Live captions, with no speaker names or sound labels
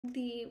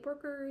The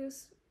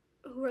workers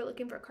who are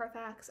looking for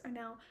Carfax are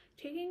now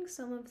taking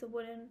some of the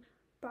wooden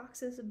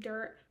boxes of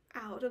dirt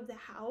out of the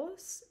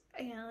house,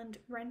 and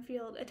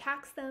Renfield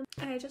attacks them.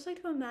 And I just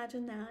like to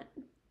imagine that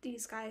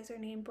these guys are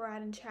named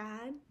Brad and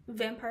Chad.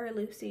 Vampire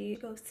Lucy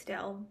goes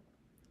still,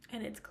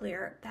 and it's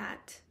clear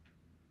that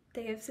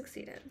they have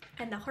succeeded.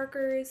 And the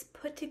Harkers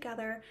put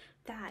together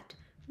that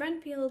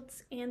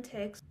Renfield's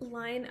antics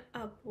line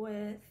up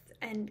with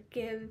and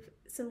give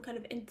some kind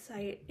of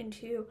insight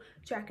into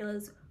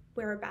Dracula's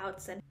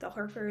whereabouts, and the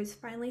Harkers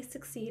finally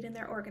succeed in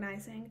their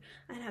organizing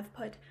and have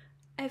put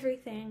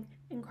everything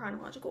in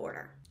chronological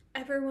order.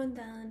 Everyone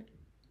then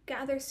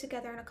gathers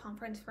together in a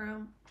conference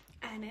room,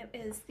 and it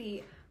is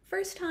the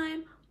first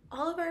time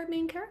all of our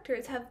main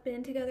characters have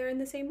been together in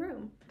the same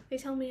room. They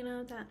tell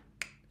Mina that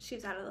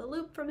she's out of the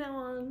loop from now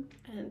on,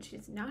 and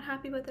she's not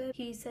happy with it.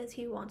 He says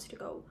he wants to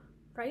go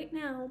right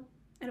now,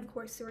 and of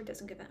course Seward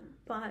doesn't give in.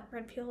 But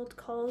Renfield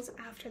calls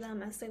after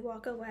them as they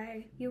walk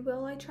away. "You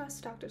will, I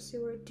trust, Dr.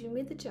 Seward, do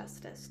me the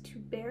justice to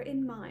bear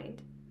in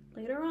mind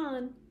later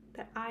on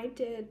that I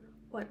did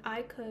what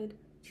I could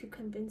to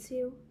convince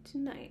you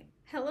tonight."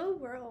 Hello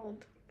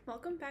world!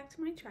 Welcome back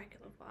to my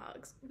Dracula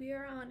vlogs. We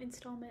are on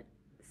installment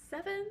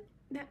 7.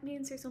 That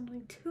means there's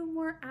only 2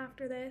 more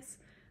after this.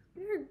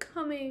 We're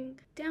coming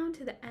down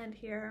to the end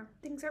here.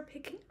 Things are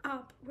picking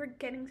up. We're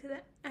getting to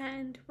the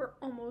end. We're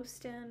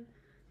almost in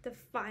the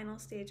final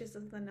stages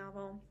of the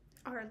novel.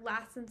 Our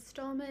last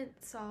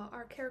installment saw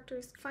our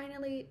characters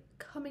finally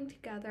coming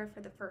together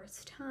for the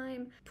first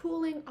time,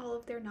 pooling all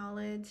of their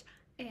knowledge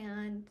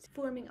and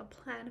forming a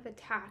plan of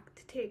attack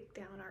to take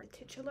down our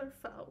titular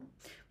foe.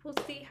 We'll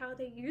see how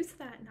they use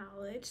that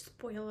knowledge.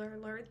 Spoiler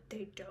alert,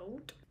 they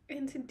don't.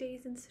 In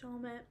today's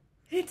installment,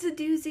 it's a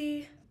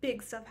doozy.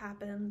 Big stuff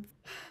happens.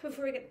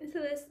 Before we get into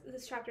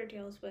this chapter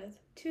deals with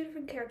 2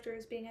 different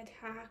characters being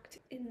attacked.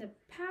 In the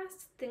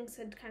past, things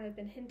had kind of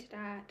been hinted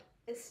at.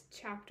 This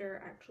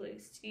chapter actually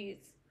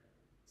sees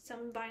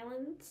some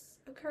violence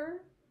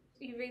occur.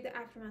 You read the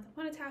aftermath of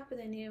one attack, but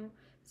then you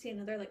see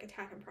another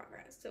attack in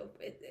progress. So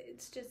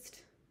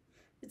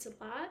it's a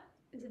lot.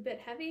 It's a bit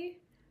heavy.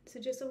 So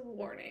just a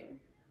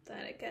warning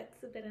that it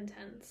gets a bit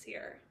intense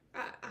here.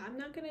 I'm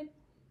not gonna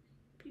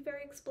be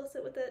very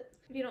explicit with it.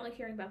 If you don't like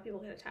hearing about people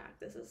get attacked,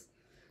 this is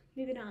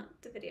maybe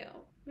not the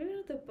video, maybe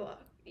not the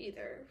book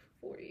either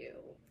for you.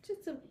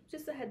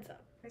 Just a heads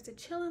up. There's a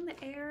chill in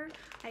the air.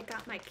 I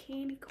got my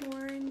candy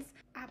corns,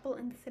 apple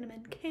and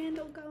cinnamon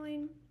candle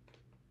going.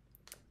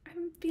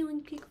 I'm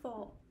feeling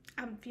peakful.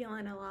 I'm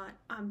feeling a lot.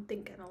 I'm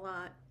thinking a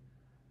lot.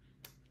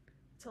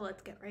 So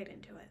let's get right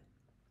into it.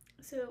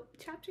 So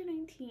chapter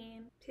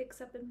 19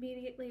 picks up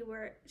immediately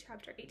where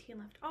chapter 18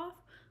 left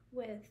off,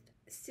 with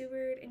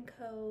Seward and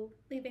co.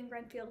 leaving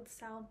Renfield's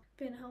cell.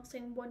 Van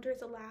Helsing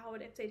wonders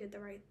aloud if they did the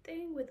right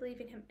thing with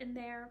leaving him in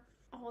there.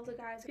 All the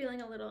guys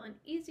feeling a little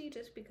uneasy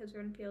just because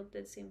Renfield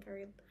did seem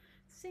very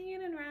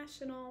sane and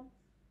rational.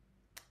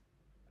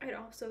 And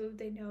also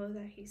they know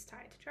that he's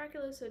tied to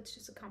Dracula, so it's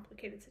just a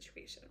complicated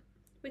situation.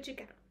 Which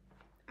again,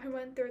 I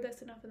went through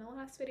this enough in the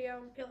last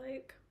video. I feel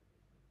like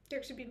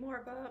there should be more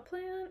of a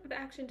plan of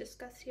action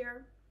discussed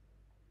here.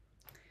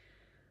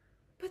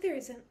 But there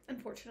isn't,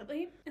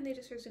 unfortunately, and they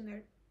just resume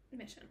their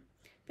mission.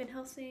 Van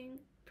Helsing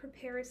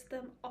prepares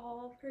them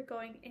all for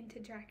going into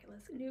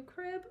Dracula's new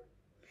crib.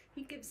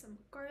 He gives them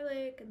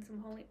garlic and some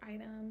holy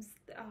items,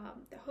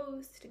 the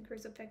host and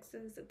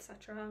crucifixes,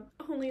 etc.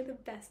 Only the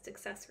best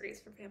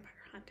accessories for vampire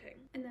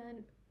hunting. And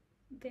then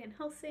Van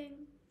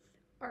Helsing,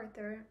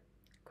 Arthur,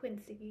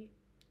 Quincy,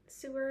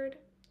 Seward,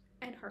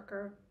 and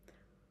Harker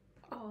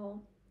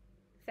all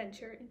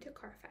venture into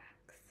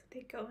Carfax.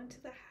 They go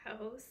into the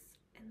house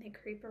and they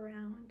creep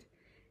around.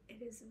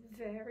 It is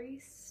very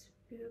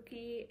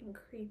spooky and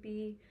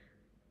creepy,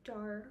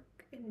 dark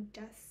and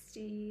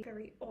dusty,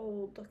 very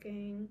old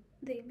looking.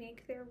 They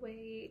make their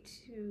way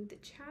to the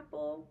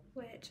chapel,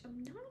 which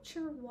I'm not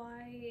sure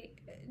why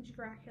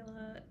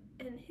Dracula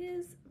in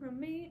his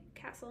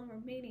castle in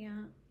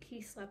Romania,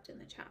 he slept in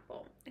the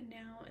chapel. And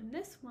now in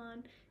this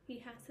one,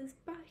 he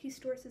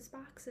stores his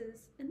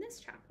boxes in this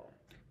chapel.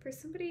 For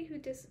somebody who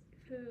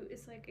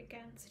is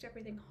against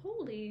everything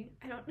holy,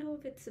 I don't know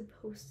if it's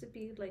supposed to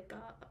be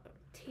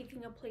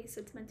taking a place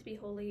that's meant to be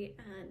holy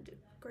and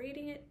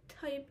grading it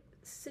type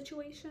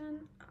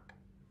situation.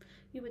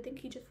 You would think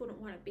he just wouldn't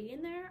want to be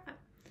in there.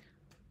 I'm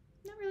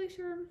not really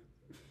sure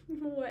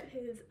what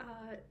his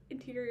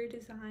interior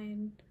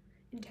design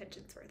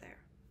intentions were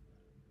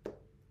there.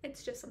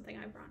 It's just something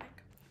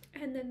ironic.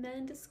 And the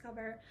men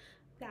discover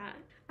that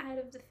out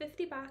of the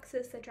 50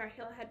 boxes that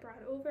Dracula had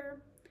brought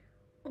over,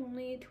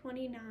 only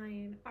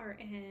 29 are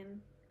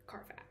in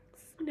Carfax.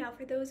 Now,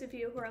 for those of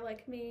you who are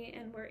like me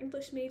and were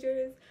English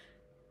majors,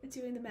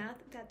 doing the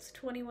math, that's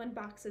 21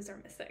 boxes are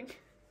missing.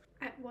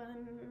 At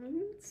one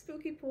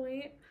spooky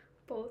point,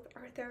 both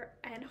Arthur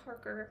and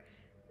Harker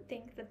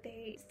think that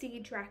they see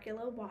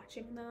Dracula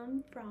watching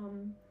them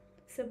from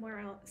somewhere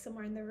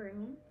in the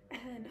room.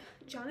 And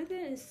Jonathan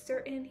is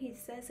certain. He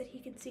says that he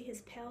can see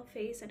his pale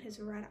face and his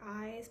red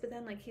eyes, but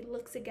then he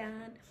looks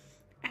again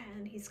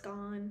and he's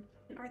gone.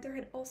 And Arthur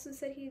had also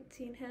said he'd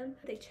seen him.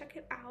 They check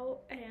it out,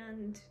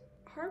 and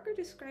Harker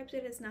describes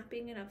it as not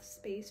being enough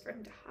space for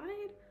him to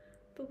hide,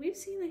 but we've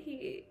seen that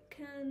he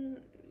can,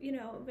 you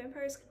know,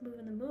 vampires can move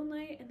in the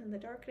moonlight and in the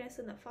darkness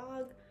and the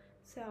fog,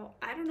 so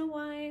I don't know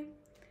why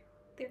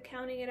they're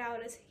counting it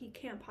out as he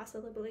can't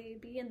possibly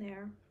be in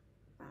there.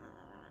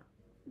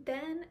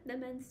 Then the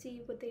men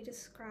see what they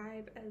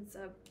describe as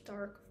a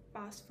dark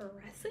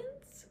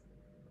phosphorescence,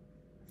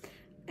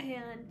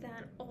 and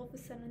then all of a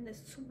sudden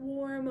this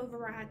swarm of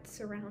rats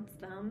surrounds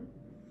them,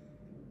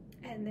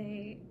 and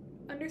they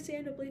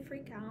understandably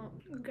freak out.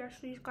 I guess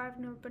these guys have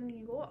never been to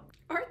New York.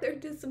 Arthur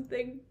did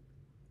something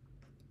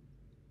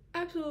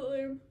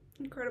absolutely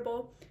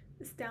incredible,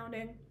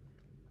 astounding.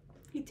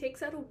 He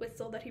takes out a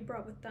whistle that he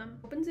brought with them,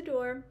 opens the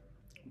door,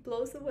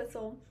 blows the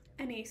whistle,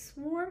 and a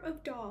swarm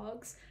of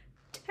dogs,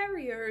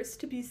 terriers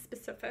to be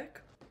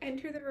specific,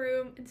 enter the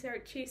room and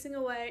start chasing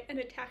away and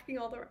attacking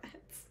all the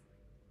rats.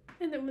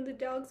 And then when the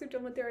dogs are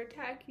done with their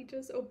attack, he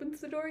just opens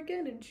the door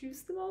again and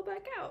shoots them all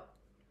back out.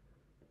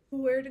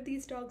 Where did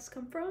these dogs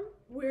come from?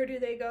 Where do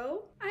they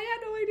go? I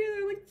had no idea.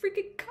 They're like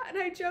freaking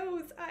Cotton Eye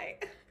Joes.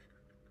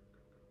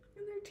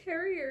 And they're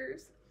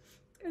terriers.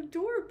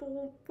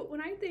 Adorable. But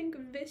when I think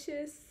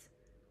vicious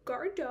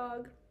guard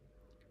dog,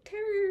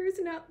 terrier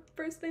is not the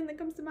first thing that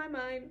comes to my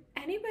mind.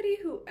 Anybody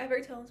who ever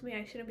tells me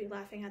I shouldn't be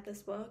laughing at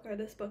this book, or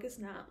this book is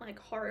not like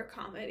horror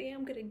comedy,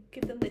 I'm gonna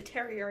give them the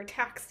terrier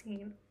attack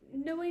scene.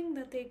 Knowing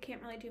that they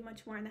can't really do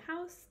much more in the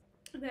house,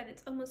 and that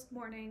it's almost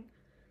morning,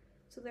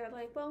 so they're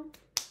like, well,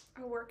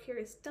 our work here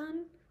is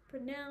done for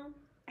now,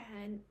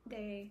 and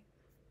they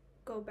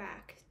go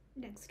back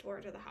next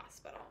door to the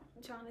hospital.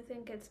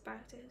 Jonathan gets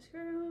back to his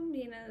room,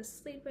 Nina is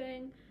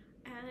sleeping,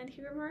 and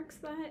he remarks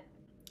that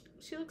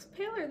she looks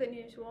paler than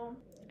usual,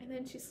 and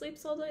then she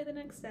sleeps all day the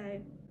next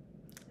day.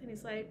 And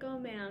he's like, oh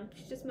man,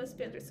 she just must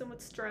be under so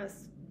much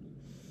stress.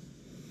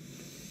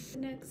 The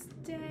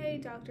next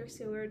day, Dr.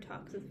 Seward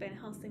talks with Van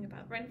Helsing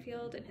about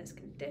Renfield and his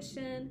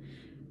condition.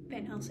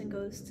 Van Helsing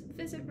goes to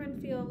visit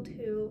Renfield,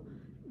 who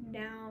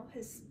now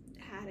has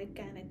had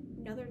again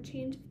another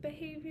change of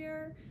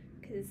behavior,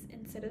 because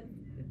instead of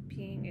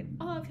being in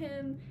awe of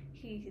him,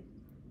 he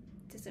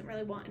doesn't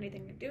really want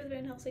anything to do with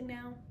Van Helsing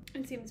now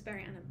and seems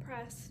very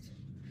unimpressed.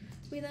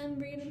 We then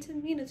read into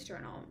Nina's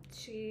journal.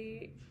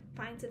 She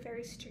finds it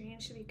very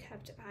strange to be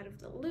kept out of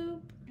the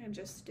loop and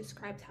just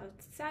describes how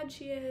sad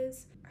she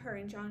is. Her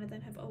and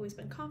Jonathan have always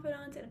been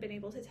confidants and have been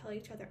able to tell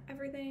each other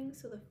everything,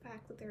 so the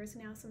fact that there is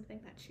now something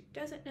that she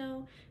doesn't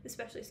know,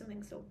 especially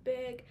something so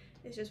big,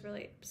 is just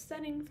really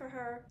upsetting for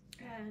her,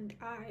 and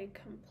I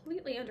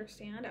completely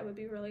understand. I would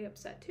be really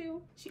upset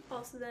too. She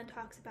also then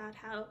talks about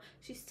how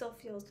she still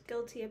feels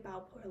guilty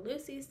about poor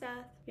Lucy's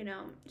death. You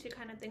know, she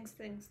kind of thinks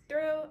things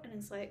through and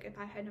is like, if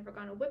I had never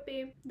gone to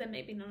Whitby, then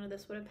maybe none of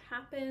this would have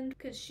happened,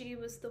 because she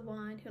was the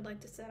one who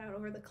liked to set out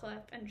over the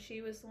cliff, and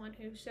she was the one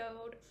who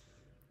showed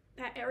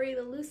that area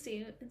to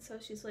Lucy, and so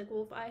she's like,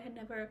 well, if I had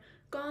never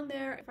gone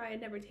there, if I had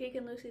never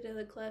taken Lucy to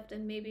the cliff,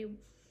 then maybe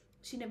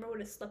she never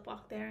would have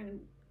sleptwalked there and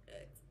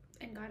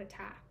got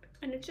attacked.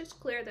 And it's just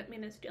clear that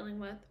Mina's dealing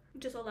with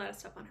just a lot of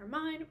stuff on her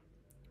mind,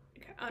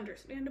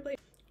 understandably,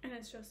 and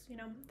it's just, you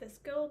know, this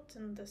guilt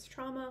and this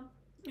trauma,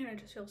 and I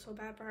just feel so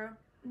bad for her.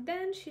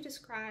 Then she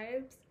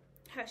describes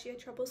how she had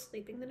trouble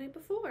sleeping the night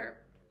before.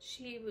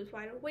 She was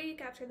wide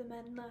awake after the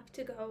men left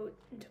to go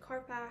into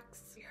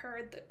Carfax. She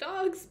heard the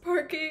dogs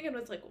barking and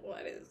was like,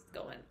 what is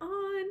going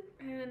on?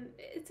 And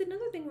it's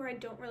another thing where I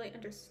don't really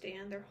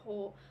understand their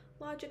whole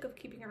logic of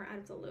keeping her out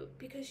of the loop,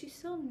 because she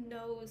still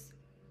knows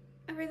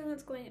everything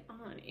that's going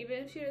on,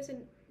 even if she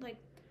doesn't, like,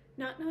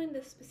 not knowing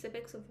the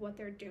specifics of what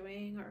they're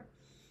doing, or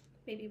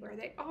maybe where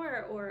they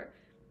are, or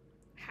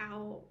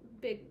how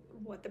big,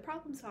 what the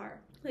problems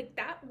are. Like,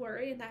 that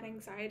worry and that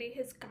anxiety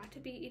has got to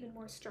be even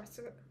more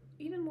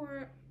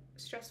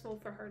stressful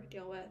for her to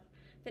deal with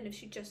than if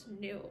she just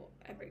knew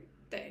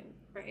everything,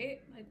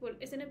 right? Like, what,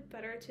 isn't it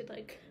better to,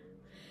 like,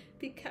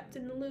 be kept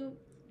in the loop?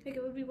 Like,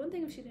 it would be one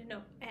thing if she didn't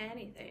know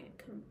anything,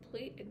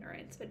 complete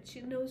ignorance, but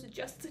she knows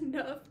just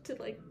enough to,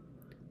 like,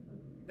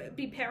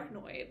 be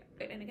paranoid,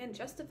 and again,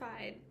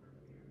 justified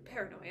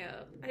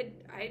paranoia.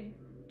 I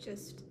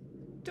just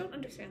don't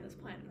understand this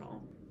plan at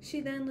all. She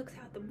then looks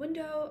out the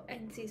window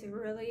and sees a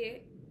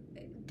really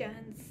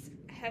dense,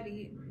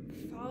 heavy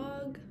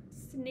fog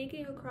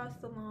snaking across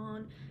the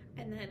lawn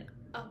and then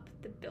up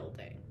the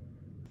building.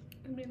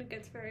 And Nina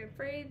gets very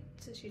afraid,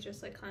 so she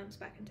just, like, climbs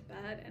back into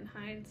bed and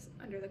hides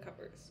under the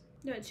covers.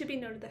 No, it should be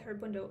noted that her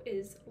window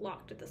is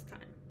locked at this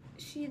time.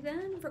 She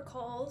then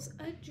recalls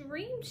a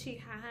dream she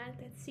had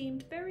that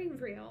seemed very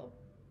real,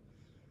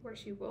 where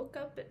she woke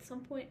up at some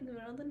point in the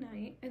middle of the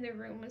night and the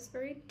room was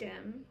very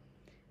dim,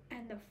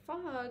 and the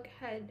fog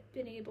had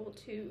been able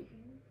to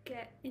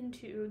get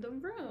into the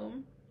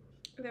room.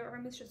 The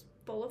room is just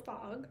full of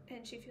fog,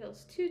 and she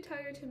feels too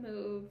tired to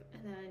move,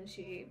 and then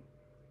she,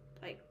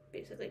 like,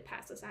 basically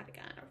passes out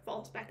again or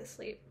falls back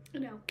asleep.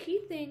 Now,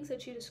 key things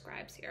that she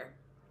describes here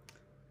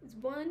is,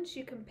 one,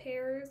 she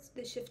compares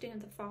the shifting of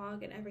the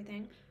fog and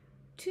everything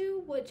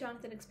to what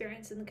Jonathan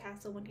experienced in the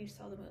castle when he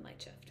saw the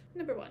moonlight shift.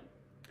 Number one,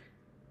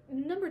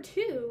 Number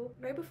two,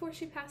 right before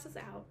she passes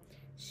out,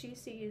 she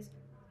sees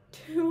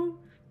 2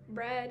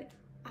 red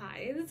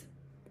eyes.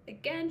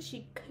 Again,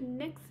 she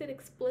connects it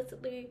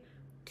explicitly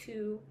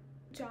to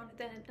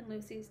Jonathan and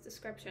Lucy's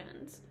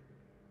descriptions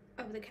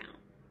of the count.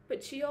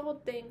 But she all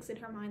thinks in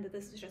her mind that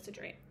this is just a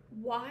dream.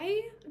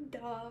 Why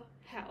the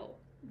hell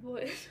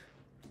would...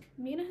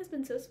 Mina has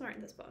been so smart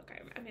in this book.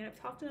 I mean, I've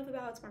talked enough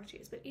about how smart she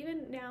is, but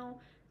even now,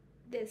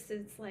 this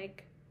is,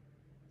 like,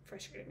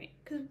 frustrating me.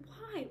 Because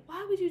why?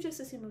 Why would you just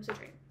assume it was a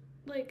dream?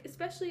 Like,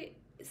 especially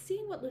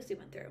seeing what Lucy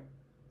went through.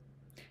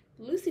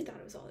 Lucy thought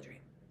it was all a dream.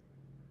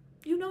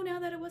 You know now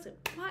that it wasn't.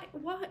 Why?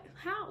 What?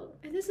 How?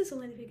 And this is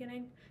only the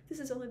beginning. This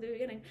is only the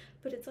beginning.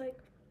 But it's like,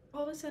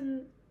 all of a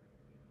sudden,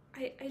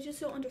 I just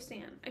don't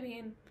understand. I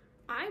mean,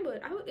 I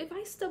would, if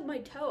I stubbed my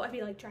toe, I'd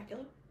be like,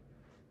 Dracula.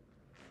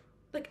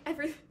 Like,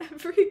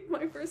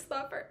 my first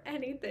thought for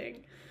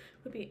anything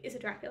would be, is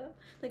it Dracula?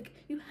 Like,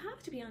 you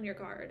have to be on your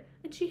guard.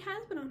 And she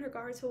has been on her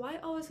guard, so why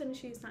all of a sudden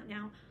she's not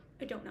now?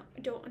 I don't know.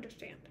 I don't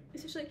understand.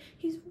 Especially,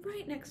 he's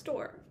right next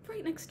door.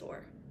 Right next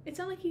door. It's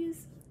not like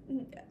he's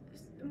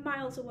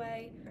miles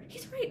away.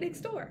 He's right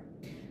next door.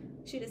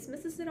 She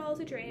dismisses it all as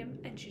a dream,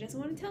 and she doesn't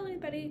want to tell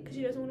anybody because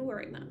she doesn't want to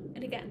worry them.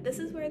 And again, this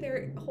is where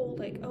their whole,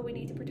 like, oh, we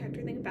need to protect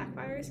her thing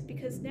backfires,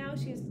 because now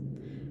she's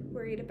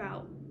worried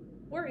about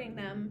worrying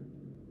them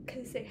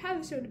because they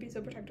have shown to be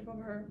so protective of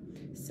her.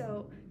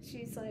 So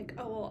she's like,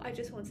 oh, well, I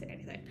just won't say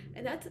anything.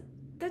 And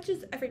that's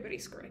just everybody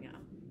screwing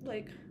up.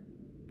 Like,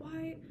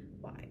 why?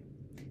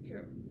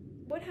 Here,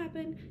 what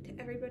happened to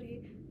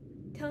everybody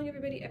telling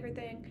everybody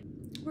everything?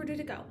 Where did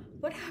it go?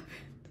 What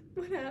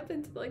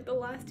happened to, like, the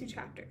last 2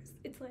 chapters?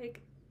 It's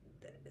like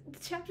the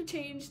chapter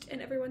changed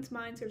and everyone's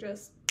minds are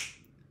just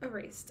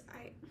erased.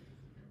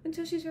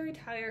 Until she's very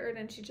tired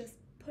and she just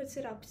puts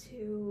it up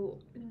to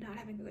not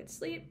having a good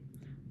sleep.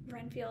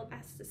 Renfield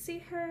asks to see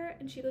her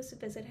and she goes to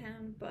visit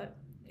him, but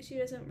she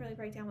doesn't really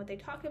write down what they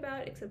talk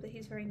about except that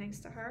he's very nice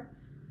to her.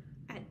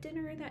 At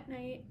dinner that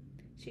night,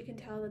 she can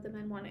tell that the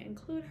men want to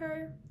include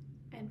her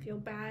and feel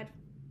bad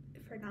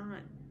for not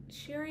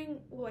sharing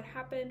what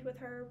happened with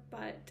her,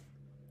 but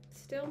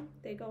still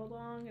they go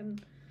along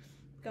and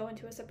go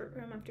into a separate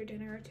room after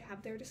dinner to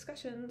have their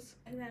discussions.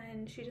 And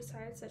then she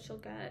decides that she'll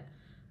get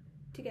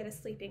a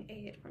sleeping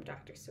aid from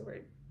Dr.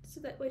 Seward so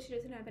that way she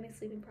doesn't have any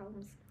sleeping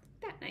problems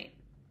that night.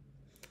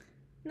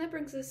 And that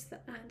brings us to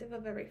the end of a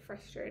very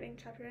frustrating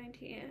chapter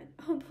 19.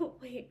 Oh, but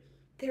wait,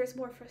 there's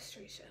more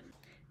frustration.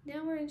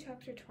 Now we're in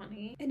chapter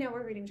 20, and now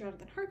we're reading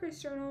Jonathan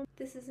Harker's journal.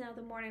 This is now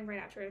the morning right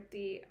after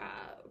the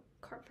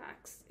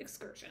Carfax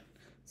excursion.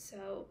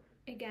 So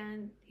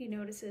again, he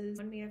notices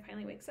when Mina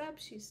finally wakes up,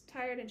 she's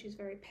tired and she's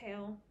very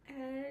pale.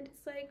 And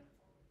it's like,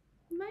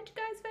 mind you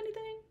guys of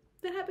anything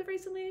that happened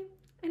recently?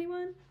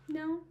 Anyone?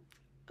 No?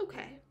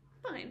 Okay,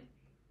 fine.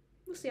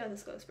 We'll see how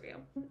this goes for you.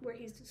 Where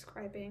he's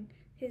describing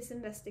his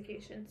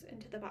investigations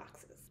into the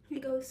boxes. He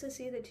goes to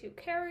see the 2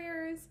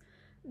 carriers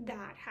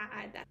that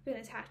had been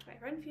attacked by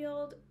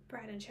Renfield,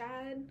 Brad and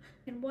Chad.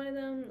 And one of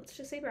them, let's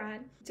just say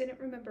Brad,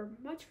 didn't remember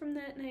much from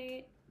that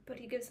night, but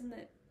he gives him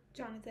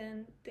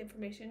Jonathan the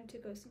information to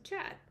go see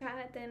Chad.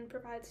 Chad then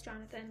provides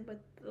Jonathan with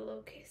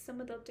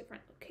some of the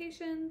different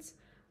locations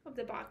of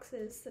the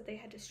boxes that they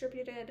had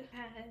distributed,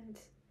 and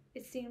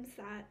it seems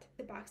that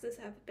the boxes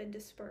have been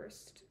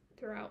dispersed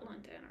throughout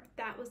London, or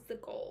that was the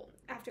goal.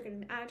 After getting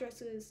the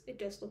addresses, it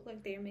does look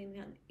like they are mainly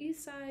on the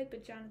east side,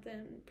 but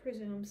Jonathan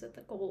presumes that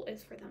the goal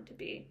is for them to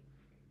be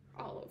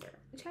all over.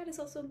 Chad is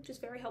also just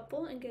very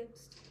helpful and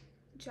gives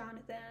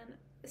Jonathan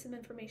some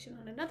information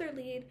on another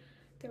lead.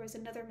 There was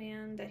another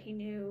man that he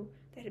knew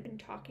that had been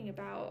talking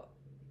about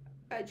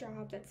a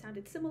job that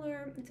sounded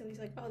similar, and so he's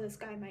like, oh, this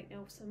guy might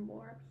know some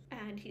more,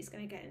 and he's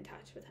gonna get in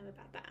touch with him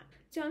about that.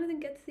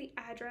 Jonathan gets the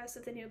address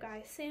of the new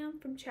guy, Sam,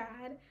 from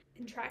Chad,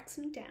 and tracks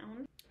him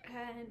down,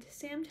 and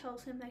Sam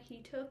tells him that he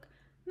took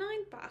 9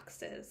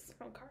 boxes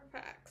from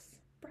Carfax.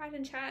 Brad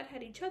and Chad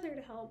had each other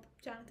to help.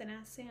 Jonathan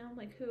asks Sam,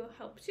 like, who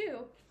helped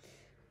you?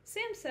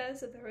 Sam says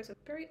that there was a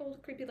very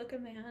old,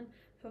 creepy-looking man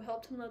who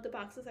helped him load the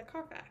boxes at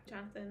Carfax.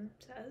 Jonathan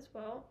says,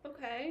 well,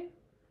 okay,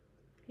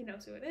 he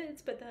knows who it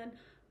is, but then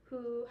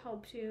who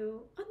helped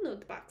you unload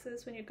the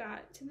boxes when you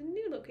got to the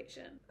new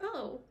location?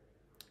 Oh,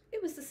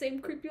 it was the same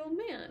creepy old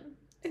man.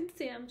 And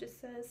Sam just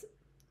says,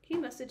 he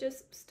must have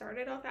just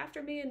started off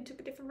after me and took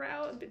a different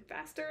route and been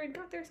faster and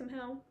got there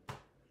somehow.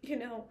 You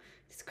know,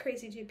 these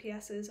crazy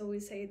GPSs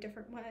always say a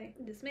different way.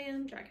 This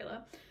man,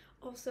 Dracula,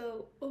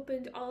 also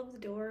opened all of the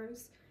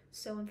doors,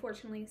 so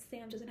unfortunately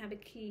Sam doesn't have a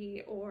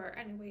key or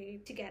any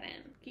way to get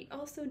in. He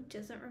also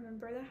doesn't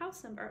remember the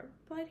house number,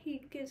 but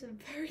he gives a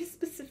very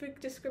specific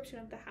description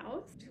of the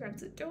house,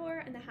 describes the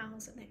door and the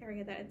house and the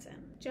area that it's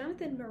in.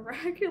 Jonathan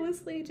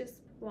miraculously just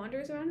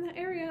wanders around the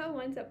area,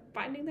 winds up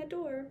finding that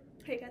door.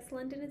 I guess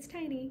London is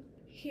tiny.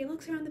 He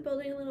looks around the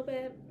building a little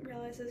bit,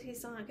 realizes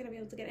he's not going to be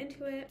able to get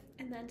into it,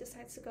 and then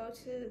decides to go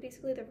to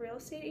basically the real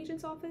estate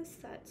agent's office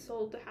that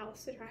sold the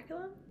house to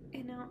Dracula.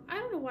 And now, I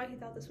don't know why he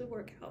thought this would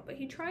work out, but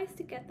he tries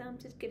to get them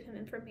to give him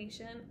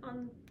information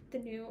on the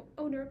new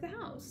owner of the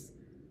house.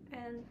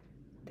 And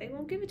they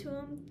won't give it to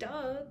him.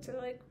 Duh. So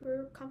like,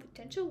 we're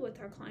confidential with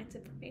our client's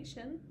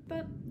information.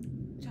 But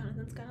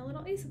Jonathan's got a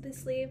little ace up his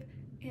sleeve,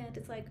 and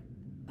it's like,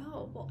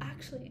 oh, well,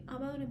 actually,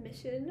 I'm on a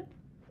mission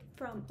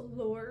from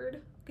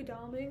Lord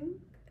Godalming.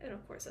 And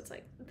of course, it's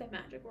like the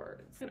magic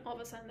words. And all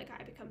of a sudden, the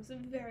guy becomes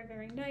very,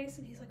 very nice.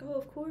 And he's like, oh,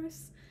 of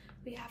course,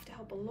 we have to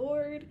help a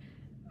lord.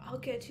 I'll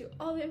get you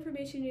all the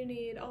information you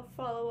need. I'll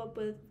follow up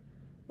with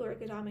Lord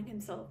Godalming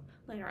himself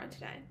later on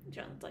today.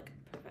 Jonathan's like,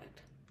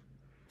 perfect.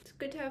 It's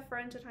good to have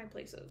friends in high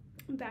places.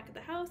 Back at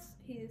the house,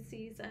 he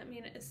sees that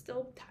Mina is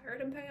still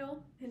tired and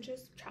pale and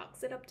just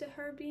chalks it up to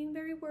her being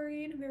very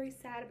worried and very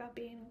sad about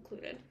being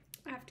included.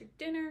 After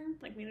dinner,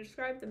 like Mina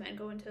described, the men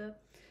go into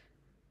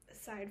a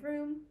side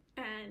room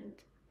and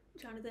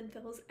Jonathan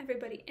fills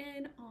everybody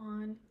in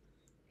on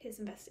his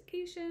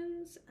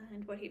investigations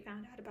and what he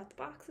found out about the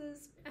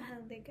boxes,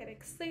 and they get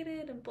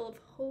excited and full of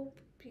hope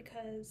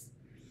because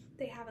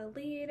they have a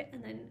lead,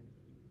 and then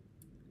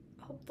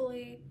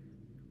hopefully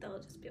they'll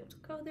just be able to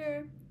go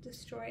there,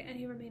 destroy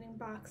any remaining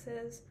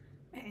boxes,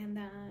 and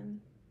then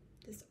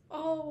this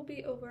all will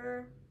be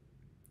over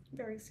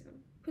very soon.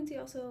 Quincy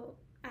also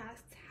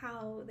asked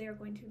how they are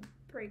going to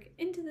break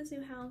into this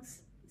new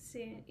house.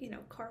 Seeing, you know,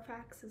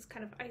 Carfax is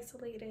kind of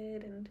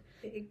isolated and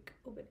big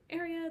open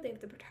area. They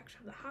have the protection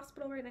of the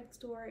hospital right next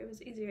door. It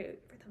was easier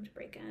for them to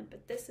break in,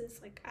 but this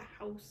is like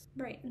a house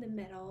right in the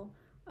middle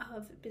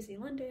of busy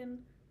London.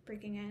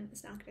 Breaking in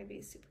is not going to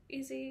be super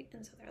easy,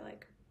 and so they're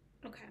like,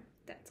 okay,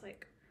 that's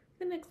like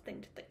the next thing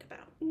to think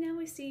about. Now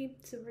we see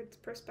Seward's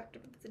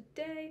perspective of the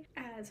day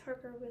as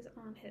Harker was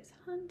on his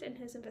hunt and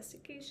his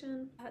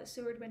investigation.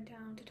 Seward went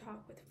down to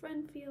talk with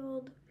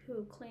Renfield,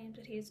 who claimed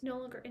that he is no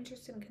longer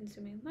interested in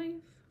consuming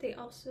life. They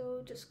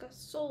also discuss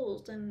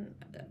souls, and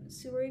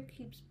Seward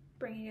keeps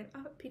bringing it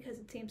up because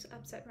it seems to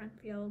upset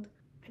Renfield,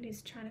 and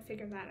he's trying to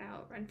figure that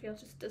out. Renfield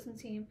just doesn't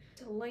seem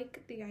to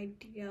like the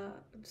idea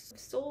of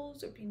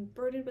souls or being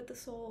burdened with the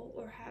soul,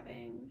 or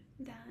having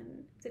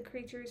then the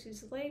creatures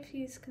whose life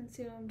he's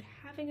consumed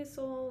having a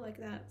soul. Like,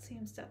 that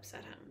seems to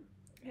upset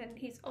him. And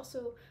he's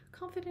also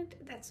confident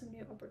that some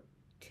new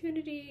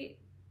opportunity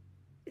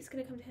is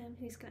going to come to him.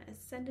 He's going to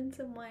ascend in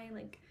some way,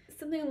 like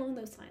something along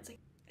those lines.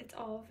 Like, it's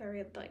all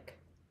very like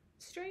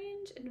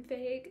strange and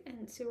vague,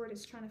 and Seward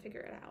is trying to figure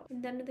it out.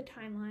 And then in the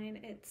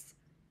timeline, it's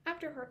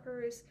after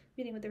Harker's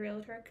meeting with the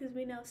realtor, because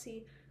we now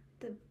see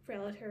the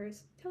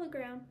realtor's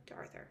telegram to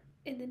Arthur.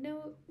 In the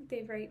note,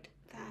 they write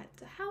that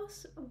the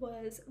house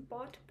was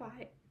bought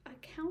by a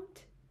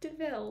Count de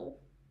Ville.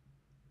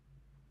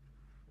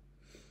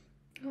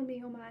 Oh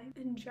me, oh my.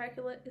 And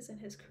Dracula is in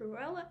his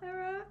Cruella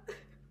era.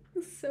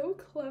 So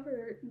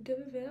clever. De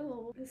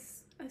Ville.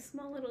 A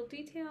small little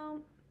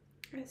detail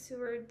as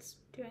Seward's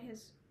doing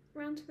his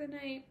rounds for the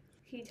night.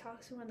 He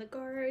talks to one of the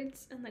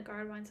guards, and the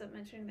guard winds up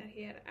mentioning that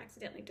he had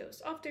accidentally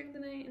dozed off during the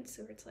night, and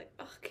Seward's like,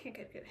 oh, can't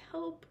get good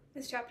help.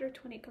 As chapter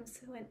 20 comes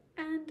to an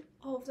end,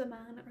 all of the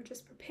men are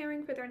just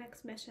preparing for their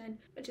next mission,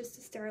 which is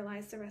to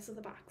sterilize the rest of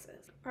the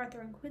boxes.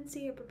 Arthur and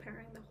Quincy are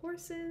preparing the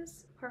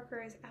horses.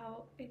 Harker is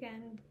out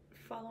again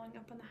following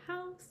up on the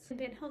house. And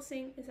Van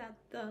Helsing is at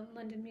the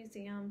London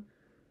Museum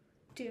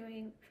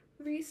doing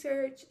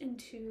research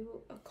into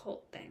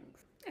occult things.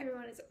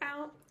 Everyone is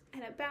out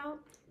and about.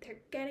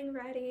 They're getting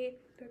ready.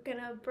 They're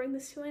gonna bring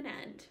this to an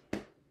end.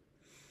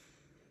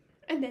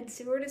 And then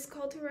Seward is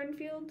called to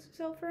Renfield's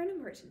cell for an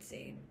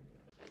emergency.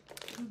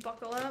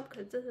 Buckle up,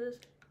 because this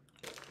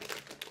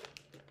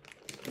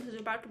is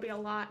about to be a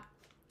lot.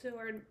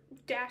 Seward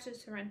dashes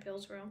to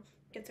Renfield's room,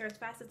 gets there as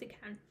fast as he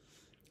can.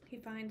 He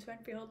finds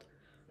Renfield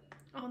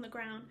on the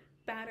ground,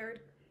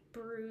 battered,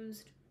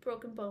 bruised,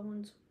 broken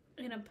bones,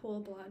 in a pool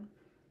of blood.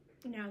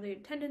 Now the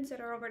attendants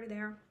that are already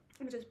there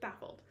are just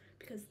baffled,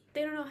 because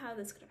they don't know how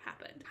this could have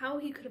happened, how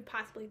he could have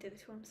possibly did it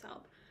to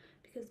himself,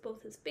 because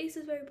both his face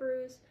is very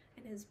bruised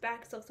and his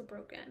back is also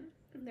broken.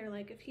 And they're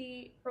like, if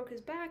he broke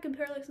his back and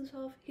paralyzed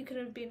himself, he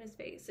couldn't have beaten his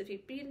face. If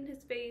he'd beaten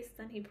his face,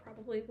 then he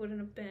probably wouldn't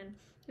have been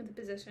in the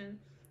position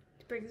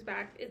to break his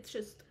back. It's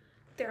just,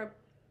 they're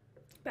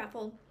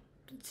baffled.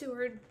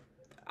 Seward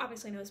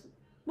obviously knows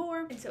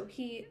more, and so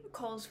he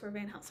calls for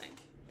Van Helsing.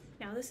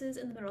 Now this is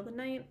in the middle of the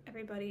night.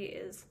 Everybody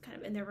is kind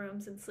of in their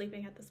rooms and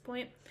sleeping at this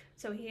point,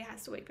 so he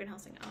has to wake Van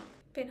Helsing up.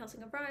 Van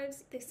Helsing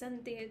arrives, they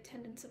send the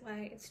attendants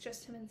away, it's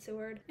just him and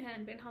Seward,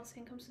 and Van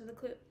Helsing comes to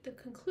the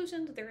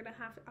conclusion that they're going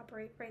to have to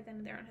operate right then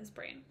and there on his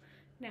brain.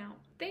 Now,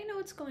 they know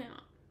what's going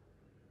on.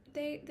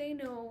 They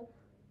know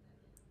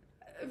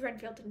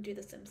Renfield didn't do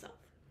this himself.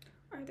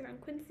 Arthur and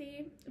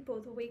Quincy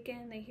both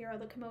awaken, they hear all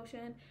the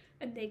commotion,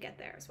 and they get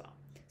there as well.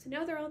 So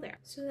now they're all there.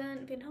 So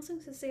then Van Helsing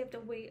says they have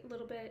to wait a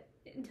little bit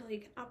until he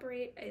can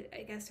operate.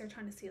 I guess they're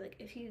trying to see like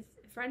if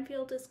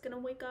Renfield is gonna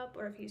wake up,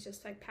 or if he's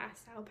just like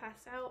passed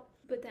out.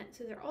 But then,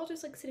 so they're all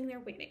just like sitting there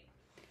waiting.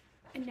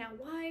 And now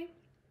why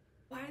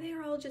are they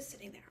all just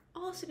sitting there?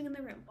 All sitting in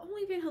their room.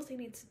 Only Van Helsing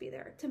needs to be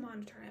there to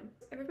monitor him.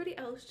 Everybody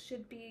else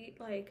should be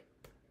like,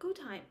 go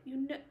time. You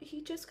know,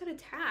 he just got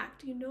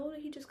attacked. You know that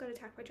he just got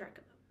attacked by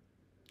Dracula.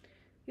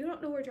 You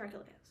don't know where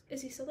Dracula is.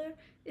 Is he still there?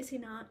 Is he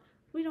not?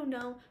 We don't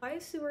know. Why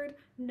is Seward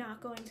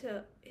not going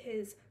to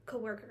his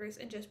co-workers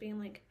and just being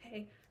like,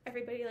 hey,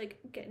 everybody, like,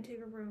 get into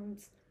your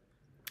rooms.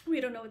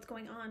 We don't know what's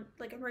going on,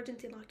 like,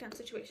 emergency lockdown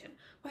situation.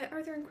 Why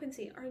Arthur and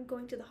Quincy aren't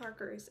going to the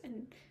Harkers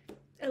and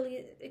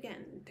Ellie,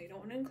 again, they don't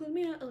want to include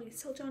Mina, at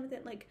least tell Jonathan,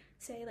 like,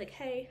 say, like,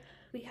 hey,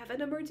 we have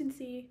an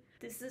emergency.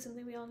 This is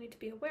something we all need to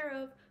be aware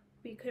of.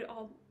 We could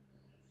all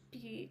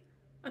be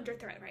under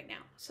threat right now.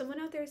 Someone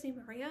out there is named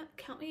Maria.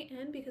 Count me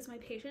in, because my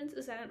patience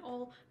is at an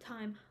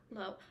all-time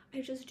low.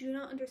 I just do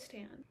not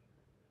understand.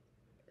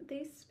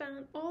 They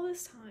spent all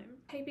this time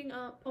typing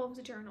up all of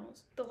the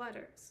journals, the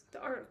letters,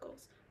 the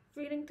articles,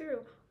 reading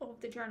through all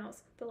of the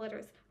journals, the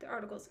letters, the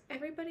articles.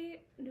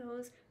 Everybody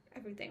knows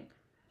everything.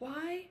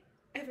 Why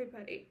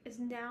everybody is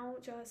now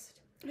has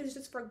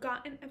just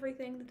forgotten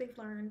everything that they've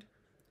learned?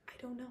 I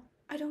don't know.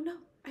 I don't know.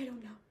 I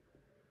don't know.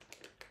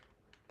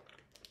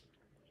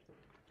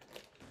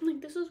 Like,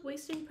 this is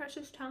wasting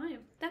precious time.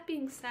 That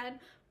being said,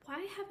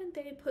 why haven't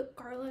they put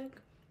garlic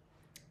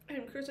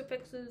and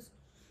crucifixes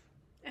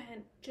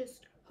and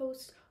just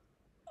hosts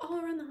all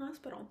around the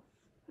hospital?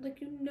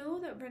 Like, you know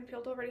that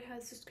Renfield already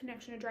has this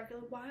connection to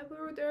Dracula. Why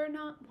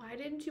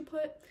didn't you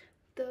put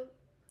the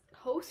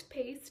host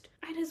paste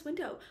at his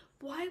window?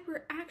 Why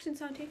were actions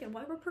not taken?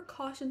 Why were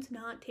precautions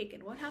not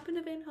taken? What happened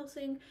to Van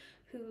Helsing,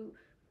 who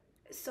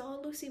saw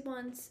Lucy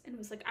once and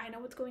was like, I know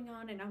what's going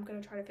on and I'm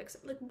gonna try to fix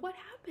it? Like, what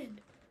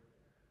happened?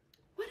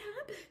 What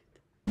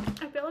happened?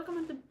 I feel like I'm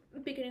at the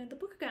beginning of the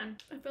book again.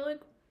 I feel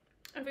like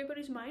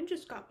everybody's mind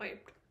just got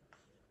wiped.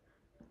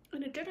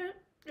 And it didn't.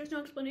 There's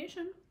no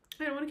explanation.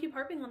 I don't want to keep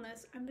harping on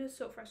this. I'm just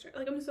so frustrated.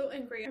 Like, I'm so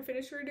angry. I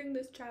finished reading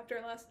this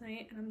chapter last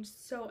night and I'm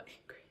just so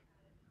angry.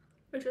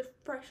 It's just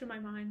fresh in my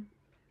mind.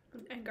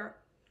 Anger.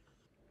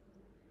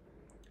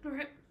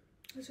 Alright.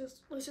 Let's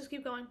just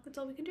keep going. That's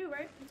all we can do,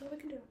 right? That's all we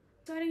can do.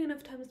 Deciding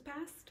enough time has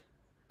passed.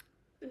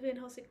 Van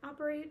Helsing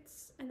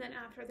operates, and then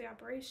after the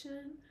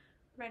operation,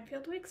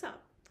 Renfield wakes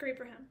up. Great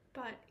for him.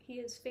 But he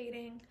is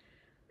fading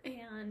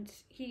and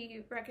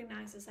he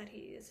recognizes that he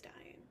is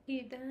dying.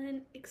 He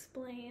then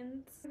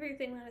explains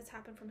everything that has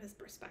happened from his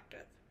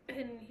perspective.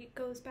 And he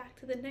goes back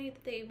to the night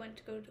that they went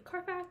to go to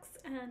Carfax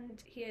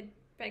and he had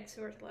begged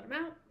Seward to let him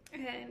out.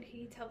 And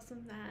he tells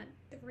them that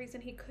the reason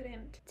he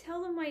couldn't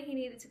tell them why he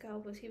needed to go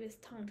was he was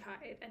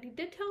tongue-tied. And he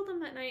did tell them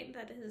that night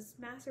that his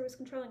master was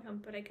controlling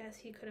him, but I guess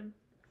he couldn't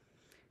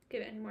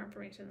give any more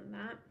information than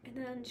that. And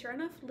then sure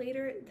enough,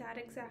 later that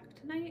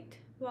exact night,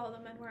 while the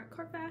men were at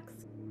Carfax,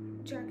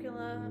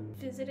 Dracula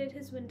visited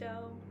his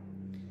window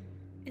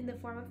in the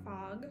form of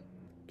fog.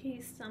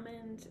 He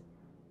summoned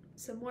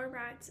some more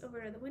rats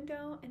over to the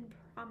window and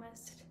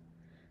promised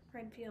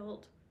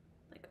Renfield,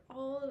 like,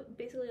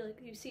 basically, like,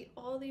 you see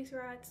all these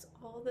rats,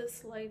 all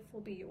this life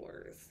will be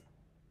yours.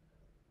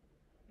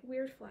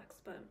 Weird flex,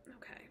 but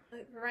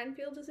okay.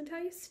 Renfield is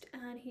enticed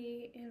and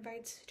he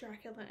invites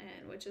Dracula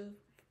in, which of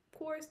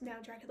course now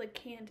Dracula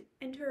can't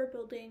enter a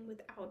building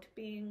without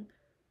being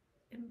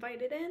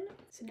invited in.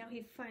 So now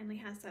he finally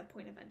has that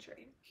point of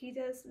entry. He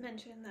does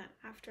mention that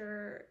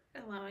after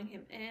allowing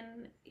him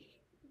in,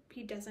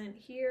 he doesn't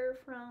hear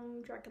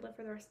from Dracula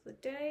for the rest of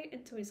the day,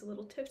 and so he's a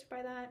little tipped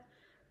by that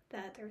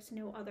there's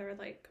no other,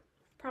 like,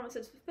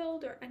 promises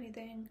fulfilled or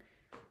anything.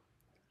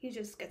 He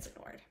just gets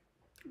ignored.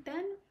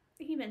 Then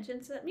he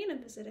mentions that Mina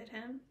visited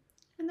him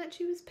and that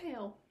she was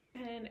pale,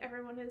 and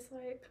everyone is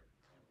like,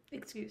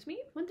 excuse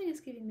me? One thing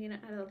is keeping Mina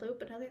out of the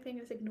loop, another thing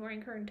is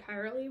ignoring her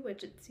entirely,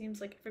 which it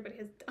seems like everybody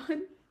has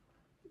done.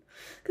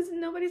 Because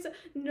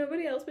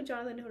nobody else but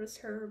Jonathan noticed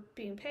her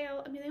being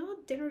pale. I mean, they all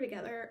had dinner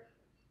together.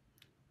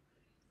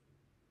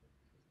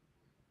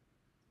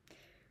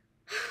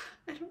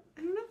 I don't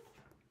know.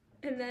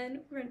 And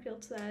then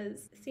Renfield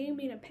says seeing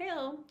Mina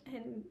pale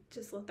and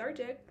just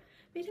lethargic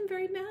made him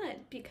very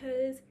mad,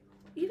 because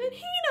even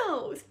he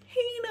knows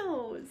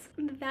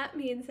that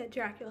means that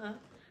Dracula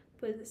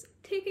was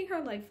taking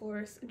her life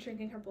force and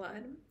drinking her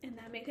blood, and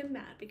that made him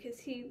mad because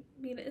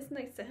Mina is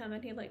nice to him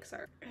and he likes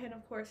her. And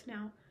of course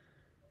now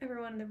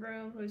everyone in the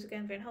room, who's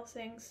again Van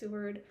Helsing,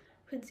 Seward,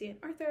 Quincy, and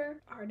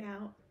Arthur, are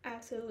now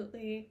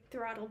absolutely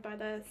throttled by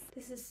this.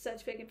 This is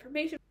such big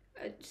information.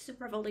 Just a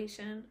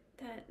revelation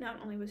that not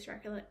only was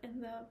Dracula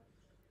in the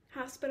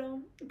hospital,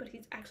 but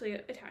he's actually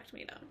attacked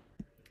Mina.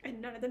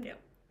 And none of them knew.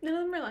 None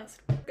of them realized.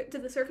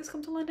 Did the circus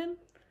come to London?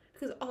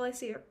 Because all I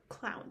see are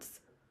clowns.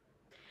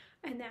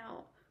 And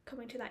now,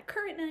 coming to that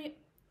current night,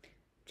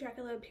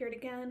 Dracula appeared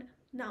again,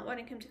 not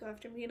wanting him to go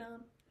after Mina.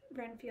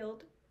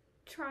 Renfield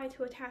tried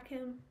to attack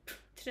him,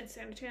 didn't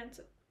stand a chance.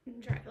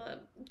 Dracula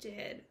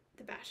did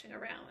the bashing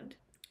around.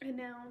 And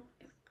now,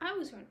 if I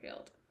was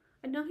Renfield,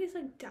 I know he's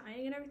like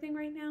dying and everything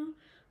right now,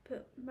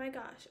 but my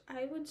gosh,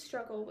 I would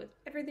struggle with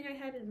everything I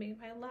had in me.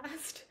 My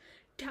last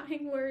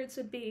dying words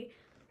would be,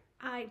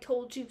 I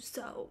told you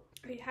so.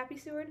 Are you happy,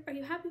 Seward? Are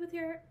you happy with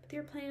your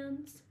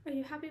plans? Are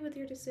you happy with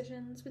your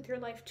decisions, with your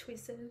life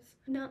choices?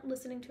 Not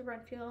listening to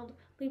Renfield,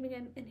 leaving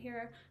him in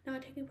here,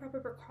 not taking proper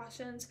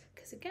precautions,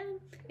 because again,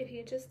 if he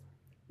had just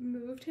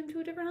moved him to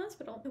a different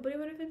hospital, nobody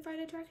would have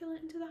invited Dracula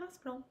into the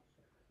hospital.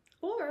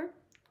 Or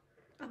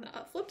On the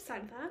flip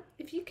side of that,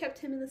 if you kept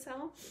him in the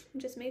cell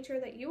and just made sure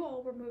that you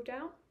all were moved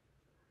out,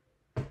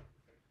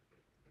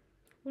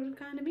 would have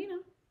gotten to Mina.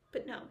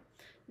 But no.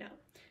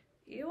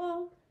 You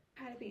all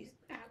had to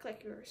act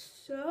like you were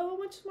so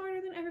much smarter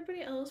than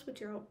everybody else, but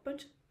you're a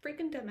bunch of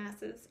freaking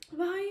dumbasses.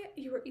 Why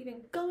you were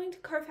even going to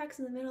Carfax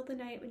in the middle of the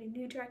night when you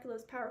knew Dracula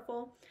was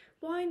powerful?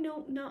 Why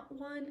no, not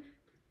one?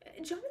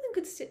 Jonathan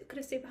could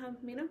have stayed behind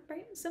with Mina,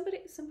 right?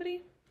 Somebody,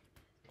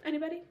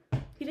 anybody?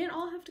 You didn't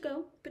all have to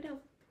go, but no.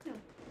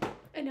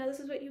 And now this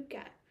is what you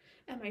get.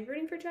 Am I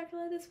rooting for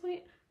Dracula at this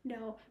point?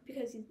 No,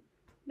 because he's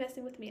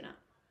messing with Mina.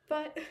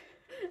 But,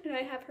 and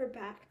I have her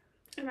back.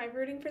 Am I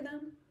rooting for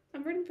them?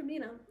 I'm rooting for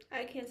Mina.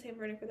 I can't say I'm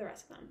rooting for the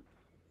rest of them.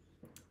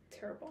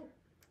 Terrible.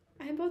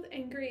 I am both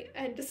angry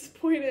and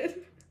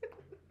disappointed.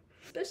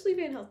 Especially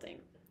Van Helsing.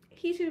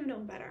 He should have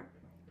known better.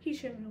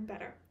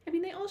 I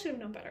mean, they all should have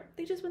known better.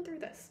 They just went through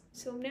this.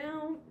 So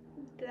now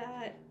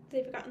that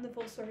they've gotten the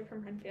full story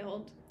from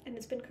Renfield, and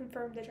it's been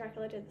confirmed that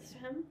Dracula did this to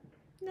him,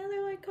 now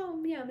they're like, oh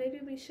yeah, maybe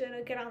we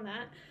should get on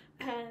that.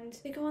 And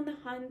they go on the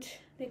hunt.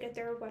 They get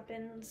their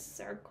weapons,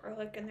 their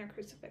garlic and their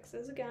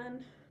crucifixes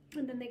again.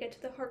 And then they get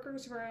to the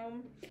Harker's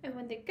room. And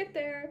when they get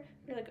there,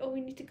 they're like, oh,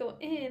 we need to go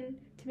in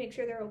to make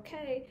sure they're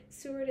okay.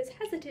 Seward is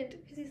hesitant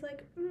because he's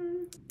like,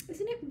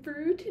 isn't it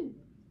rude to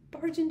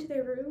barge into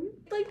their room?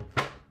 Like,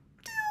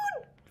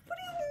 dude, what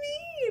do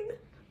you mean?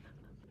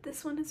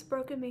 This one has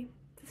broken me.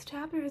 This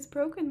chapter has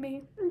broken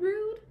me.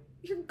 Rude?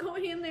 You're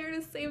going in there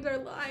to save their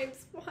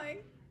lives. Why?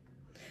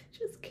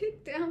 Just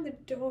kick down the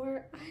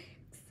door. I'm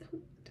so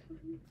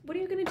done. What are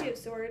you gonna do,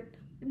 Seward?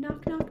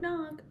 Knock, knock,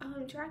 knock.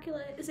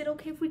 Dracula, is it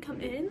okay if we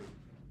come in?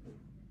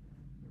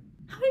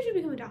 How did you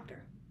become a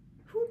doctor?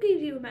 Who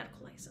gave you a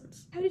medical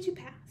license? How did you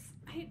pass?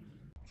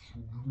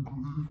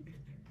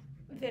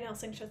 Van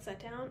Helsing shuts that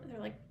down, and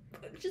they're like,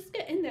 just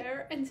get in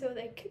there. And so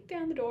they kick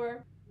down the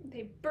door,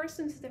 they burst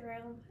into the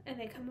room, and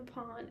they come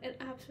upon an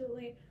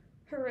absolutely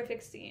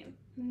horrific scene.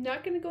 I'm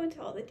not going to go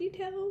into all the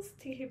details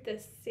to keep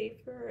this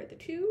safe for the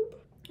tube,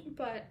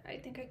 but I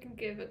think I can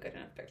give a good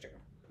enough picture.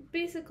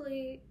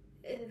 Basically,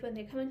 when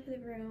they come into the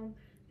room,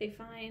 they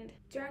find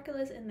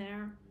Dracula's in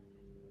there.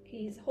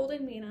 He's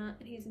holding Mina,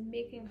 and he's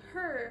making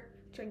her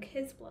drink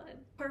his blood.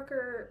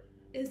 Harker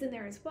is in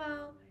there as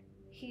well.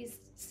 He's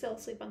still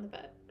asleep on the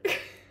bed.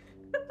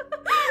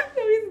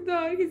 No, he's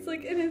not. He's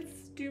like in a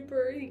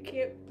stupor. He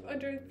can't,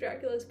 under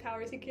Dracula's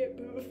powers, he can't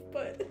move,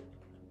 but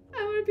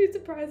I wouldn't be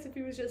surprised if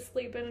he was just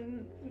sleeping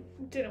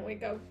and didn't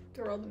wake up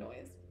through all the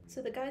noise.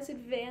 So the guys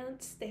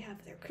advance, they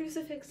have their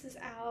crucifixes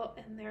out,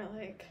 and they're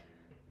like,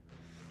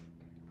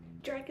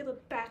 Dracula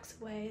backs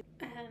away,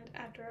 and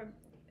after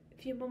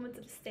a few moments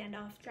of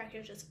standoff,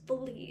 Dracula just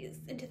flees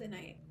into the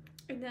night.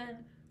 And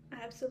then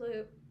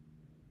absolute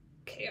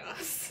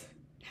chaos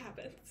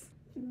happens.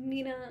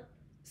 Mina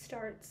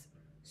starts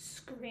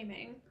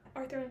screaming.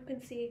 Arthur and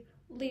Quincy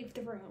leave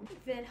the room.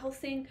 Van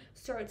Helsing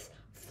starts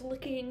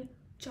flicking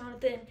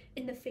Jonathan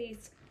in the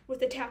face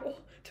with a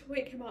towel to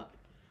wake him up.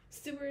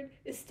 Seward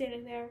is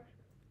standing there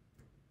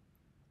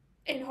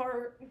in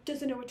horror,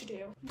 doesn't know what to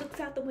do. Looks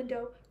out the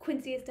window.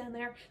 Quincy is down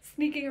there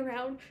sneaking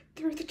around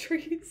through the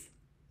trees.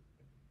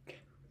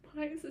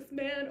 Why is this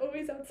man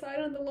always outside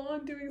on the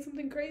lawn doing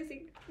something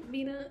crazy?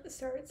 Mina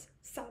starts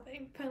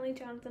sobbing. Finally,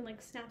 Jonathan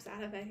snaps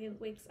out of it. He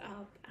wakes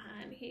up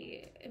and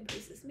he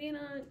embraces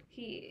Mina.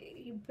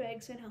 He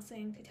begs Van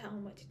Helsing to tell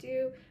him what to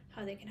do,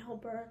 how they can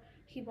help her.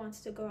 He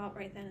wants to go out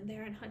right then and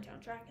there and hunt down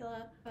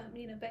Dracula, but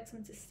Mina begs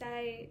him to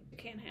stay. She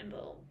can't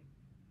handle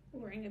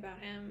worrying about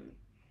him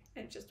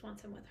and just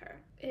wants him with her.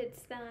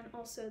 It's then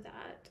also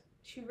that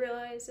she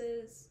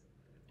realizes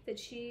that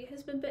she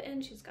has been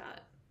bitten. She's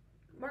got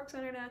marks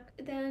on her neck.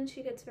 Then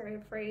she gets very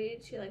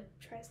afraid. She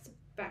tries to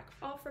back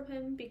off from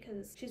him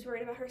because she's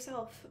worried about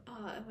herself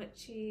and what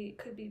she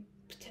could be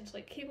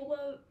potentially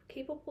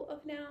capable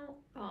of now,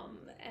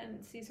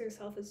 and sees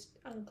herself as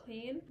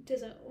unclean.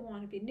 Doesn't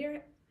want to be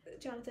near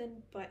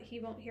Jonathan, but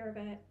he won't hear of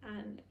it,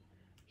 and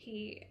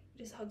he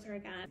just hugs her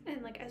again.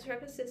 And as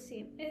rough as this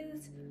scene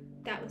is,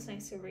 that was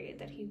nice to read,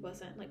 that he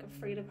wasn't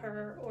afraid of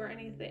her or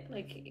anything.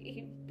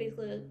 He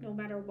basically, no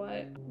matter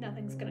what,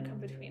 nothing's gonna come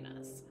between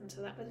us. And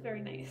so that was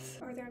very nice.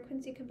 Arthur and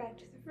Quincy come back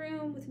to the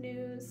room with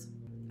news.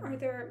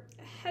 Arthur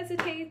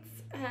hesitates,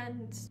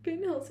 and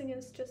Van Helsing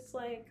is just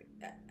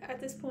at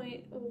this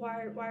point,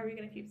 why are we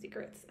gonna keep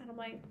secrets? And I'm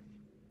like,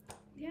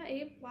 yeah,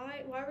 Abe,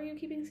 why were you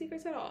keeping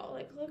secrets at all?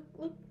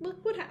 Look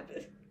what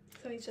happened.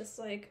 So he's just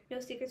no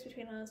secrets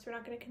between us. We're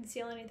not going to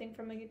conceal anything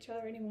from each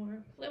other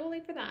anymore. A little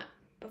late for that,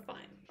 but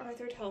fine.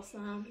 Arthur tells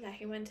them that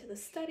he went to the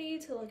study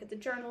to look at the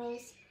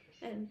journals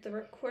and the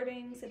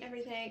recordings and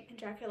everything, and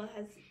Dracula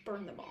has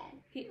burned them all.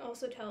 He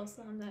also tells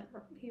them that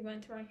he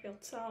went to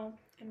Renfield's cell,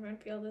 and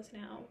Renfield is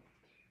now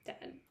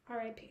dead.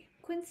 R.I.P.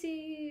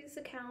 Quincy's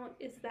account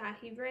is that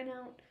he ran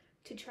out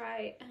to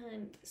try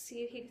and see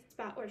if he could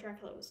spot where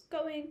Dracula was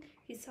going.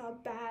 He saw a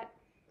bat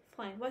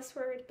flying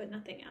westward, but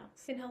nothing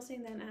else. Van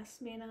Helsing then asked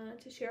Mina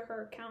to share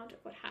her account of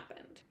what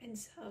happened. And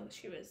so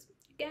she was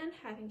again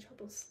having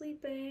trouble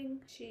sleeping.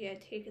 She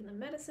had taken the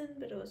medicine,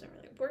 but it wasn't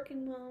really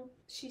working well.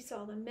 She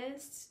saw the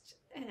mist,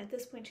 and at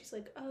this point she's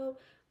like, oh,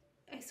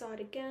 I saw it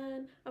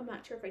again. I'm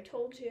not sure if I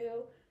told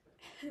you.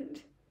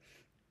 And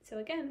so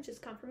again,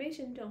 just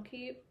confirmation, don't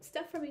keep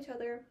stuff from each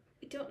other.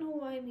 I don't know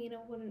why Mina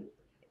wouldn't,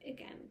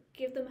 again,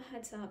 give them a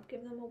heads up,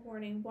 give them a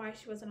warning, why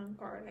she wasn't on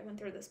guard. I went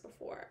through this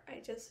before.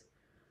 I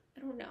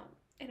don't know.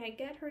 And I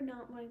get her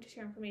not wanting to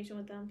share information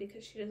with them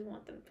because she doesn't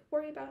want them to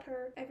worry about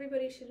her.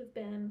 Everybody should have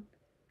been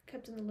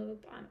kept in the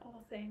loop on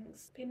all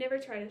things. They never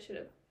tried to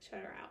shut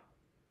her out.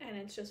 And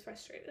it's just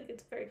frustrating. Like,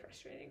 it's very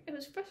frustrating. It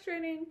was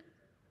frustrating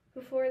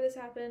before this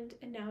happened,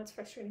 and now it's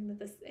frustrating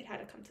that it had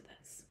to come to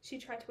this. She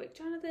tried to wake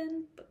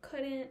Jonathan, but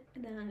couldn't,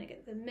 and then again,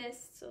 the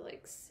mist, so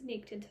like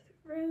sneaked into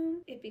the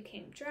room. It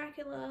became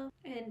Dracula,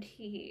 and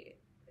he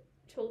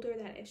told her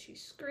that if she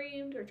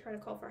screamed or tried to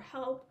call for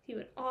help, he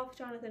would off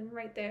Jonathan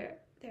right there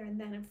and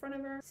then in front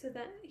of her, so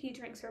that he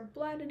drinks her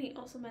blood. And he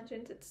also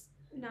mentions it's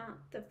not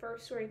the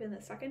first or even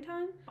the second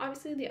time.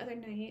 Obviously, the other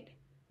night,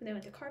 when they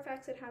went to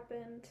Carfax, it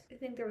happened. I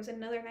think there was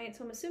another night,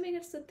 so I'm assuming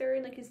it's the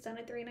third, like he's done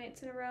it 3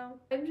 nights in a row.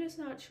 I'm just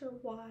not sure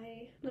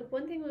why. Like,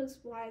 one thing was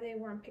why they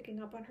weren't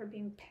picking up on her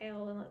being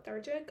pale and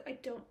lethargic. I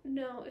don't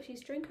know if she's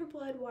drank her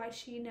blood, why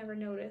she never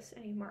noticed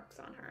any marks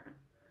on her.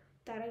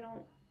 That I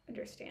don't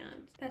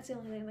understand. That's the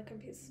only thing that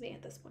confuses me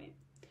at this point.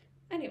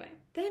 Anyway,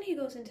 then he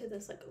goes into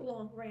this like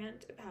long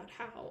rant about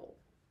how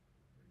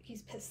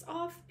he's pissed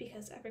off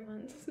because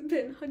everyone's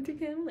been hunting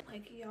him.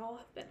 Like, y'all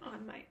have been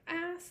on my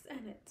ass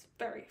and it's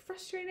very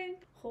frustrating.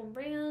 Whole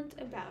rant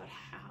about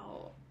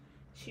how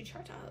she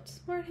tried to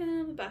outsmart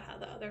him, about how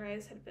the other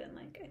guys had been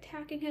like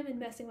attacking him and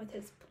messing with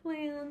his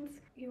plans.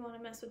 You want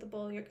to mess with the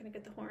bull, you're gonna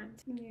get the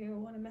horns. You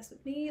want to mess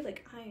with me,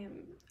 like, I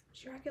am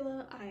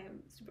Dracula, I am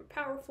super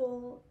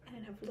powerful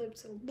and have lived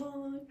so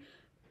long.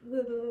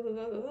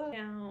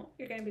 Now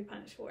you're gonna be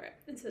punished for it.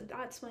 And so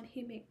that's when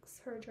he makes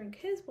her drink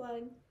his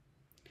blood,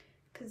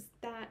 because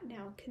that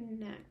now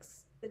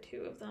connects the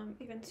two of them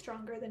even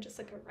stronger than just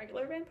like a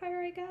regular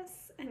vampire, I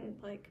guess, and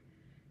like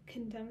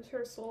condemns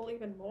her soul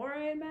even more,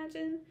 I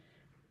imagine.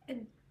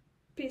 And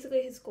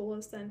basically his goal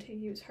is then to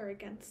use her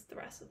against the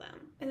rest of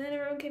them. And then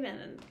everyone came in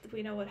and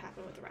we know what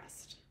happened with the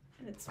rest.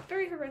 And it's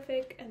very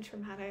horrific and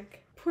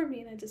traumatic. Poor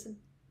Mina just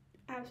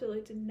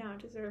absolutely did not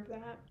deserve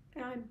that.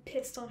 And I'm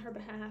pissed on her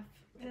behalf.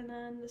 And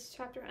then this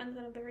chapter ends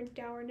on a very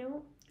dour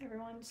note.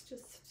 Everyone's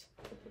just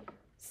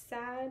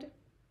sad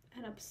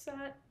and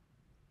upset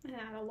and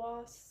at a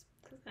loss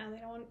because now they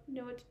don't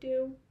know what to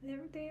do.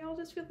 They all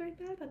just feel very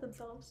bad about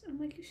themselves. And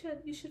I'm like, you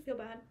should feel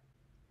bad.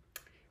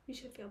 You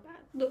should feel bad.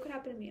 Look what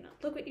happened to Mina.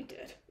 Look what you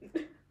did.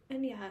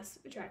 And yes,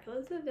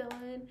 Dracula's the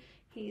villain.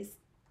 He's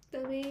the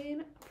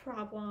main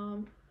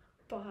problem.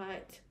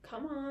 But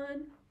come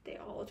on, they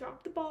all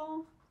dropped the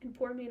ball, and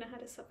poor Mina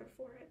had to suffer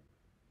for it.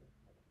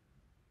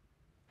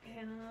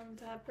 And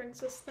that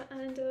brings us to the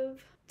end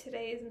of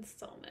today's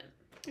installment.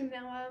 And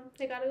now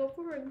they gotta go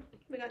forward.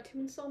 We got 2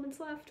 installments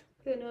left.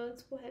 Who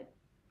knows what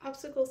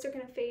obstacles they're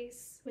gonna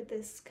face with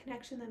this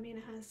connection that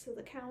Mina has to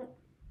the Count,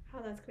 how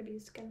that's gonna be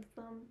used against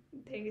them.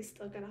 They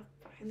still gotta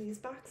find these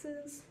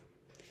boxes.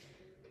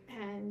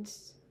 And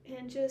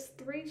in just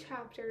 3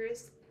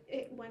 chapters,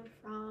 it went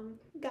from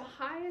the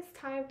highest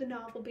high of the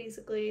novel,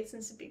 basically,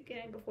 since the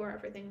beginning, before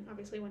everything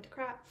obviously went to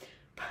crap.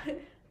 But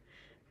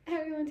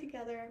everyone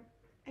together,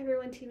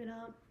 everyone teaming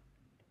up,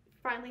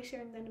 finally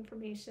sharing that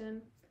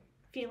information,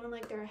 feeling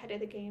like they're ahead of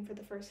the game for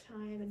the first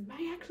time and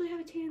might actually have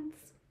a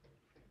chance.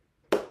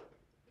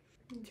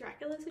 And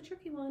Dracula's a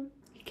tricky one.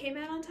 He came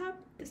out on top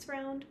this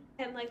round.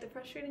 And like the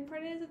frustrating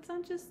part is,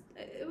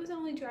 it was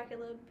only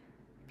Dracula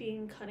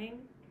being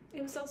cunning.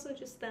 It was also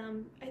just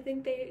them. I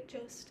think they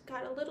just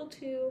got a little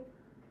too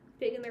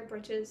big in their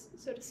britches,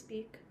 so to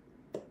speak.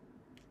 A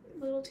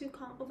little too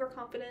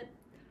overconfident.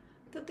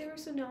 That they were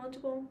so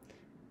knowledgeable.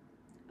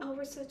 Oh,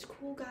 we're such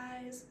cool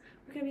guys.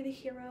 We're gonna be the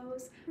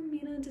heroes.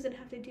 Mina doesn't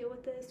have to deal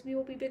with this. We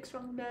will be big,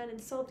 strong men and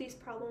solve these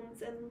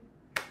problems, and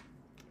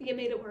you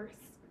made it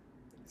worse.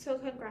 So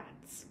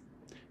congrats.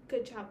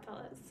 Good job,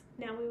 fellas.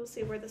 Now we will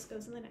see where this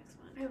goes in the next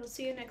one. I will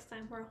see you next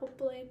time, where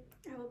hopefully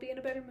I will be in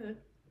a better mood.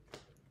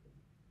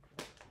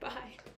 Bye.